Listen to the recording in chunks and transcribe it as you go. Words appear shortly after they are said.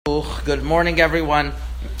Baruch. Good morning, everyone.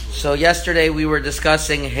 So yesterday we were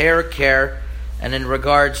discussing hair care, and in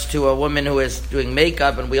regards to a woman who is doing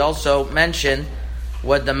makeup, and we also mentioned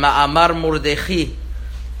what the Ma'amar Murdechi,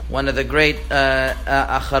 one of the great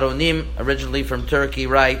Acharonim, originally from Turkey,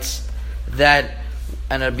 writes that,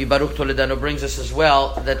 and Rabbi Baruch Toledano brings us as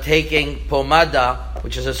well, that taking pomada,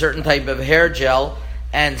 which is a certain type of hair gel,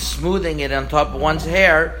 and smoothing it on top of one's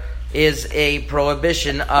hair is a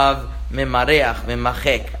prohibition of mimareach,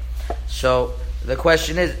 mimachek. So the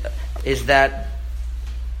question is that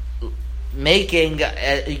making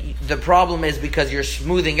the problem is because you're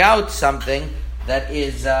smoothing out something that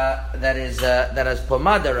has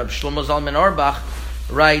pomada. Rab Shlomo Zalman Auerbach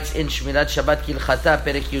writes in Shmirat Shabbat Kilchata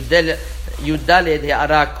Perek Yudaled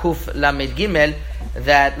He'ara Kuf Lamed Gimel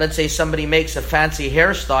that, let's say somebody makes a fancy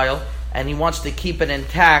hairstyle and he wants to keep it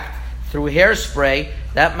intact through hairspray,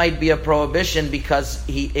 that might be a prohibition because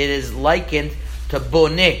it is likened to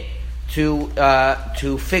boneh,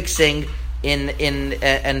 to fixing in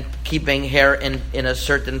and keeping hair in a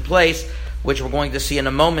certain place, which we're going to see in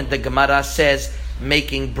a moment. The Gemara says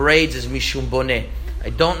making braids is mishum boneh. I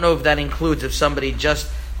don't know if that includes if somebody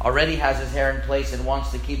just already has his hair in place and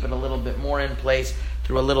wants to keep it a little bit more in place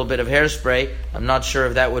through a little bit of hairspray. I'm not sure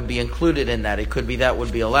if that would be included in that. It could be that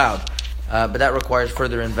would be allowed. But that requires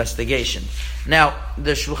further investigation. Now,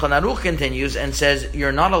 the Shulchan Aruch continues and says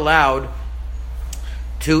you're not allowed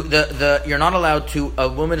to a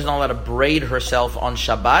woman is not allowed to braid herself on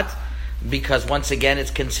Shabbat because once again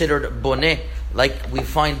it's considered boneh. Like we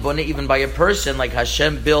find boneh even by a person, like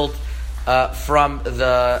Hashem built from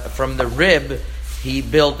the rib, He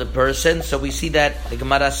built a person. So we see that the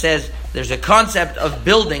Gemara says there's a concept of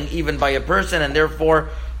building even by a person, and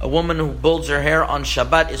therefore a woman who builds her hair on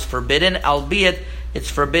Shabbat is forbidden, albeit it's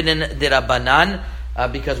forbidden dirabanan,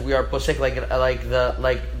 because we are posek like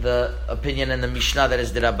the opinion in the Mishnah that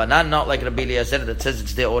is dirabanan, not like Rabbi Eliezer that says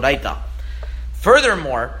it's deoraita.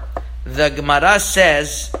 Furthermore, the Gemara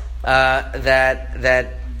says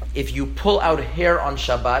that if you pull out hair on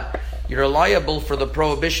Shabbat, you're liable for the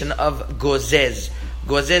prohibition of gozez.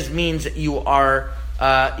 Gozez means you are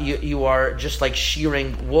just like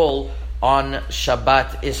shearing wool on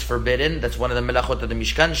Shabbat is forbidden. That's one of the melachot of the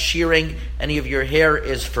Mishkan. Shearing any of your hair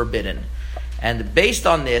is forbidden. And based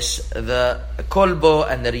on this, the Kolbo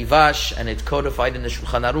and the Rivash, and it's codified in the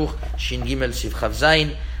Shulchan Aruch, Shin Gimel Siv Chav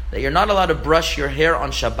Zayin, that you're not allowed to brush your hair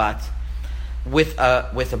on Shabbat with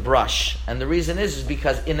a brush. And the reason is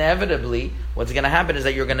because inevitably what's going to happen is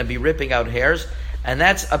that you're going to be ripping out hairs, and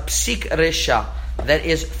that's a psik resha. That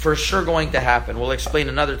is for sure going to happen. We'll explain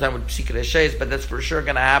another time what psik resha is, but that's for sure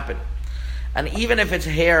going to happen. And even if it's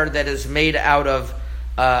hair that is made out of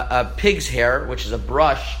a pig's hair, which is a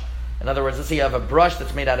brush, in other words, let's say you have a brush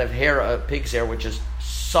that's made out of pig's hair, which is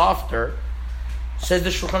softer, says the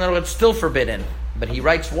Shulchan Aruch, it's still forbidden. But he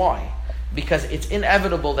writes why? Because it's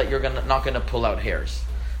inevitable that you're not going to pull out hairs.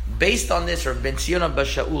 Based on this, Rav Ben Zion Abba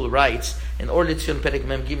Shaul writes in Or Litzion Perek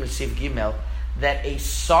Mem Gimel Siv Gimel that a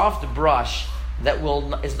soft brush that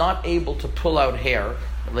is not able to pull out hair,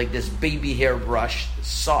 like this baby hair brush,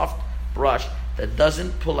 soft brush that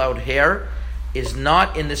doesn't pull out hair, is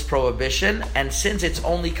not in this prohibition, and since it's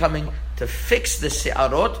only coming to fix the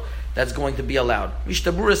se'arot, that's going to be allowed.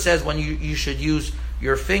 Mishnah Berurah says when you should use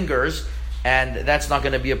your fingers, and that's not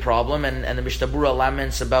going to be a problem, and the Mishnah Berurah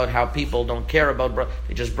laments about how people don't care about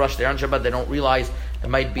they just brush their on Shabbat, they don't realize it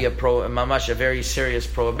might be a very serious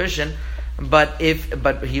prohibition. But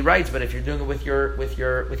he writes, but if you're doing it with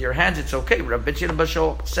your hands, it's okay. Rabbi Tzina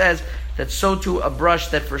Bashol says that so too a brush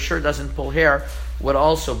that for sure doesn't pull hair would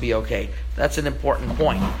also be okay. That's an important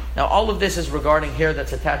point. Now all of this is regarding hair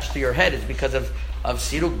that's attached to your head. It's because of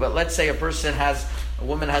siruk. But let's say a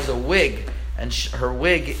woman has a wig, and her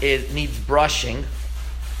wig needs brushing.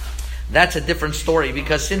 That's a different story,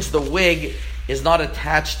 because since the wig is not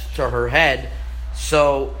attached to her head,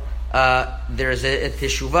 so there's a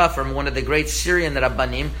teshuvah from one of the great Syrian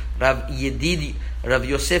Rabbanim, Rav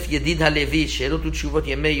Yosef Yedid Halevi, Sheirut Teshuvot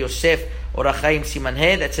Yemei Yosef Orachaim Siman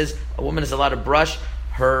He, that says a woman is allowed to brush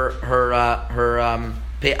her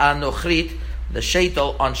pe'ah nochrit, the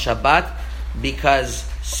sheitel, on Shabbat because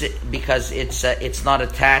it's not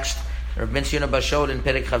attached. Rav Ben Zion Abba Shaul in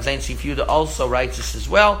Perek Chav Zayin Sif Yud also writes this as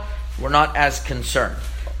well. We're not as concerned.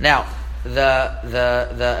 Now, the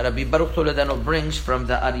Rabbi Baruch Toledano brings from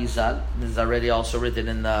the Arizal. This is already also written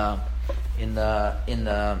in the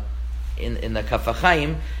Kaf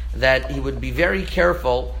HaChaim, that he would be very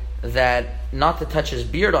careful that not to touch his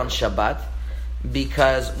beard on Shabbat,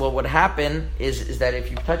 because what would happen is that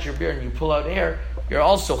if you touch your beard and you pull out hair, you're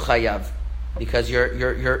also chayav. because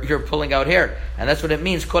you're pulling out hair, and that's what it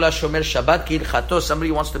means. Kol shomer Shabbat k'ilchato.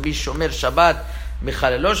 Somebody wants to be shomer Shabbat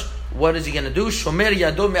michalelosh. What is he going to do? Shomer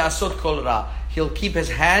yado me'asot kol ra. He'll keep his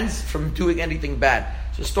hands from doing anything bad.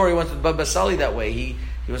 So the story went with Baba Sali that way. He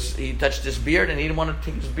touched his beard, and he didn't want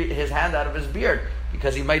to take his hand out of his beard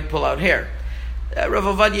because he might pull out hair. Rav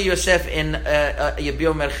Ovadia Yosef in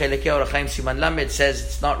Yabio Mer Chelekei Orach Chaim Siman Lamed says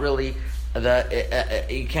it's not really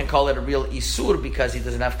you can't call it a real isur because he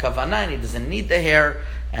doesn't have kavanah and he doesn't need the hair,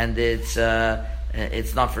 and it's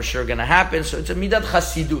not for sure going to happen. So it's a midat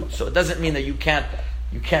chasidut. So it doesn't mean that you can't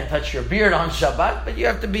touch your beard on Shabbat, but you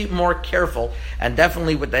have to be more careful. And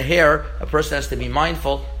definitely with the hair, a person has to be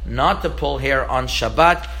mindful not to pull hair on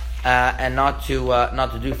Shabbat and not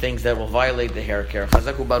to do things that will violate the hair care.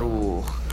 Chazaku Baruch.